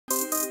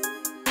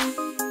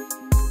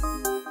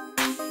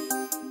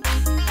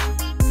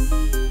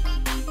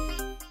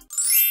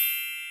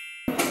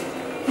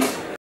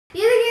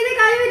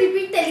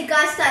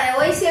Star है,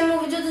 वही same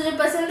movie जो तुझे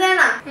पसंद है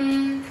ना।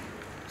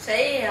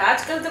 सही है,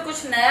 आजकल तो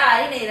कुछ नया आ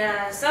ही नहीं रहा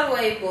है, सब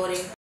वही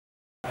बोरिंग।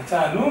 अच्छा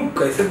अनु,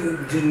 कैसे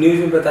न्यूज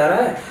में बता रहा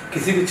है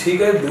किसी भी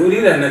ठीक है दूर ही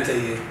रहना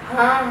चाहिए।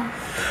 हाँ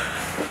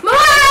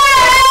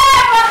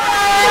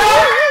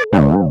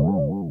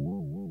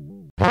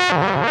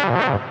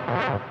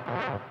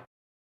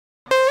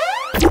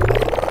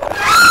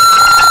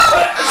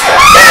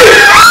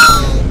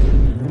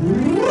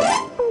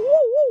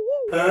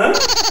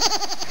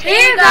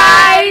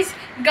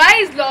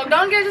गाइस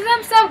लॉकडाउन की वजह से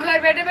हम सब घर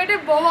बैठे बैठे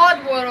बहुत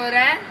बोर हो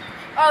रहे हैं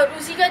और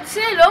उसी वजह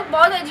से लोग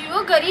बहुत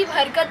अजीबोगरीब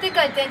हरकतें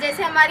करते हैं,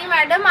 जैसे हमारी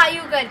मैडम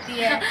आयु करती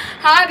है।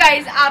 हाँ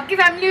गाइस, आपकी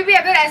फैमिली में भी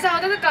अगर ऐसा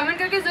होता है तो कमेंट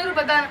करके ज़रूर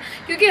बताना,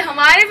 क्योंकि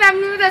हमारे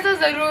फैमिली में तो ऐसा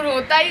ज़रूर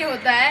होता ही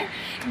होता है।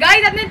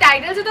 गाइस अपने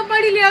टाइटल से तो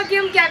पढ़ ही लिया कि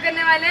हम क्या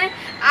करने वाले हैं।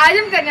 आज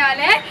हम करने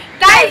वाले हैं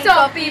types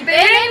of people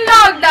in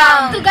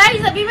lockdown. तो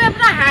गाइस अभी मैं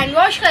अपना हैंड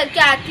वॉश करके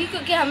आती हूँ,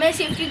 क्योंकि हमें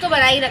सेफ्टी तो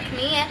बनाई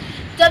रखनी है।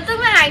 जब तक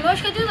मैं हैंड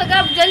वॉश करती हूँ, तो अगर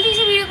आप जल्दी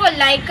से वीडियो को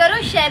लाइक करो,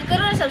 शेयर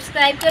करो और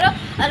सब्सक्राइब करो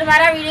और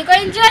हमारा वीडियो को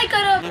एंजॉय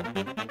करो।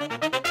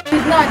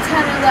 इतना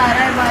अच्छा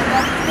नज़ारा है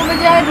बाहर, तो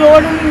मुझे आज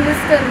रोड में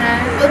मिस करना है।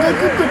 उधर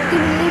की कुत्ती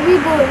बिल्ली भी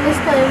मिस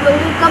करेंगे,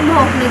 उन्हें कब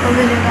भौंकने को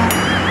मिलेगा।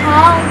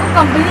 हाँ उनको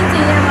कंपनी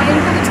चाहिए हमारी,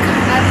 उनको कुछ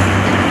खाना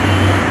चाहिए।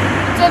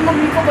 चल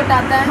मम्मी को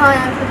बताता है। हाँ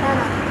यार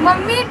बताना।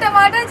 मम्मी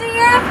टमाटर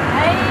चाहिए,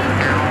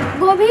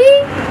 गोभी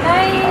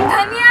नहीं,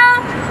 धनिया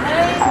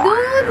नहीं,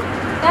 दूध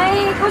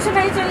नहीं, कुछ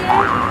नहीं चाहिए।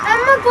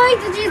 अम्मा कोई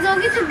तो चीज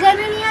होगी जो घर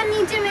में नहीं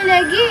नीचे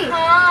मिलेगी।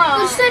 हाँ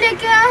कुछ तो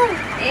लेके आओ।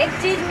 एक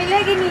चीज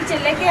मिलेगी, नीचे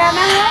लेके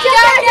आना है।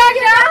 क्या क्या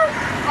क्या?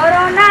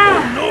 कोरोना।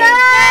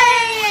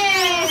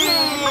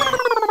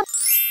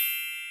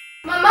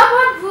 मम्मा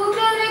बहुत भूख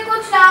लग रही है,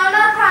 कुछ लाओ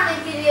ना खाने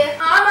के लिए।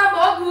 हाँ माँ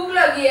बहुत भूख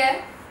लगी है।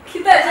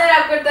 कितना अच्छा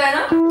रैप करता है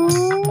ना।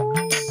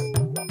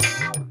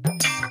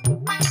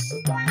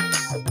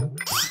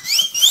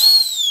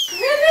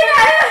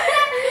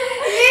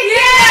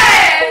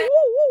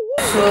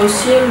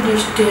 Social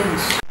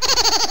distance.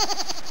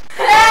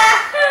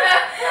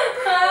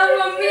 हाँ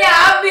मम्मी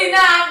आप भी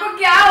ना, आपको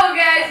क्या हो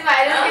गया इस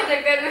वायरस के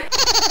चक्कर में।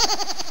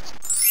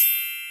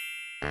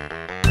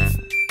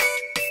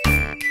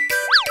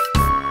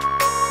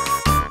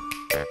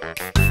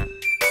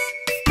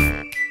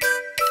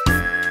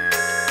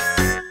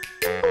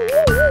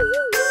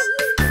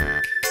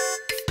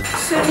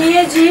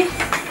 सुनिए जी,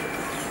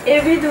 ये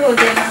भी धो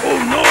देना।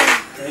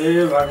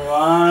 हे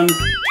भगवान।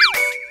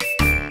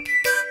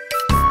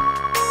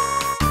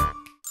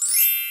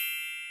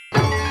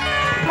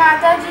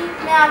 माता जी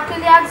मैं आपके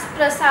लिए आज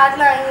प्रसाद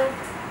लाई हूँ,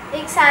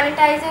 एक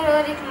सैनिटाइजर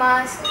और एक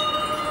मास्क।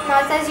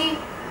 माता जी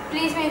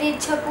प्लीज़ मेरी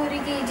इच्छा पूरी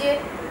कीजिए,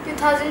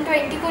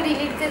 2020 को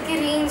डिलीट करके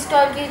री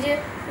इंस्टॉल कीजिए,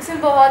 इसमें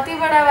बहुत ही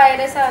बड़ा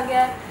वायरस आ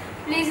गया है।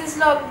 प्लीज़ इस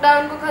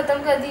लॉकडाउन को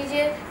ख़त्म कर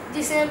दीजिए,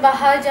 जिससे मैं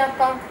बाहर जा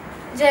पाऊँ।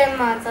 जय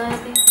माता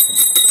दी।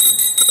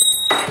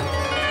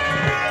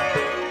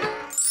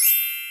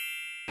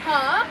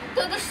 हाँ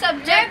तो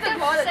सब्जेक्ट तो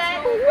बहुत अच्छा है,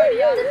 तो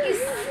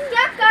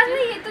क्या कर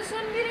रही है, तो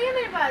सुन भी रही है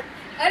मेरी बात।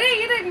 अरे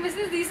ये तो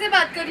मिसेस दी से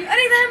बात कर रही हूँ।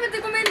 अरे इधर मैं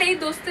तेरे को मेरी नई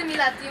दोस्त से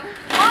मिलाती हूँ।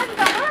 कौन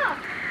कहाँ?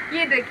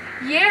 ये देख,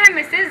 ये है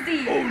मिसेस दी।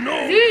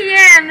 जी ये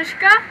है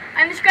अनुष्का,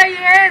 अनुष्का ये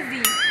है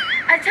जी।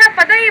 अच्छा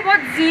पता है ये बहुत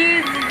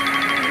जी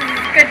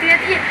करती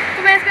रहती है,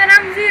 तो मैं इसका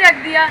नाम जी रख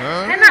दिया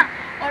है ना।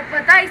 और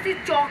पता है इसे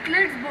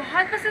चॉकलेट्स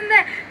बहुत पसंद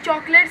है,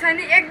 चॉकलेट्स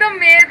हनी एकदम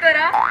मेरे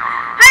तरह।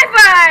 Hi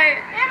bye.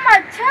 ये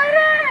मच्छर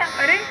है।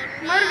 अरे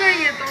मर गई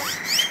है तो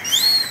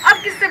अब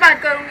किससे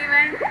बात करूंगी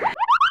मैं।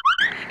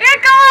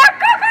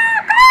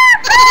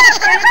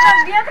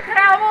 तबीयत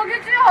खराब हो गई,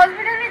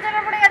 हॉस्पिटल नहीं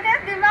जाना पड़ेगा, तेरा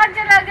दिमाग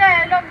चला गया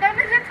है, लॉकडाउन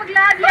ने सिर्फ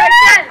पगला दिया।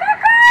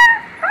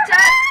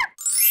 चल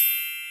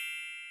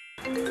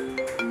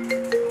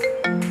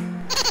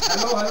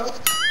हेलो हेलो।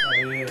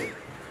 अरे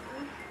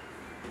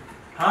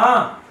हाँ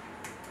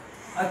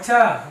अच्छा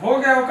हो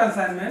गया वो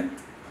असाइनमेंट।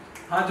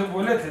 हाँ जो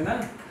बोले थे ना।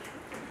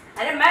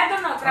 अरे मैं तो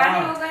नौकरानी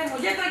हो गई,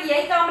 मुझे तो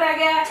यही काम रह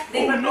गया।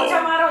 दिन भर पोछा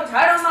मारो,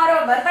 झाड़ू मारो,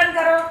 बर्तन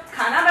करो,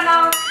 खाना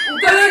बनाओ।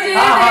 तुझे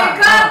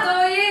देखा तो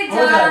ये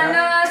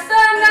जाना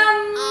सनम।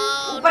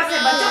 ऊपर से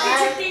बच्चों की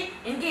छुट्टी,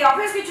 इनकी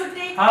ऑफिस की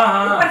छुट्टी। हाँ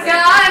हाँ ऊपर से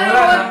प्यार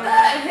होता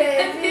है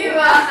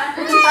दीवाना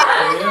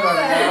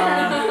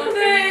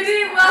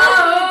तेरी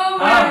बाहों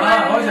में। हाँ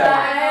हो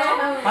जाए।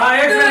 हाँ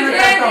एक सेकंड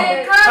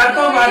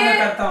करता हूँ बाद में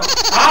करता हूँ।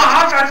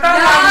 हाँ करता हूँ।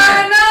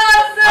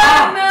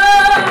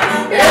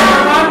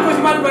 भगवान कुछ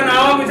मत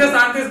बनाओ, मुझे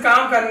शांति से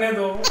काम करने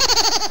दो।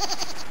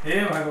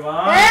 हे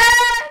भगवान।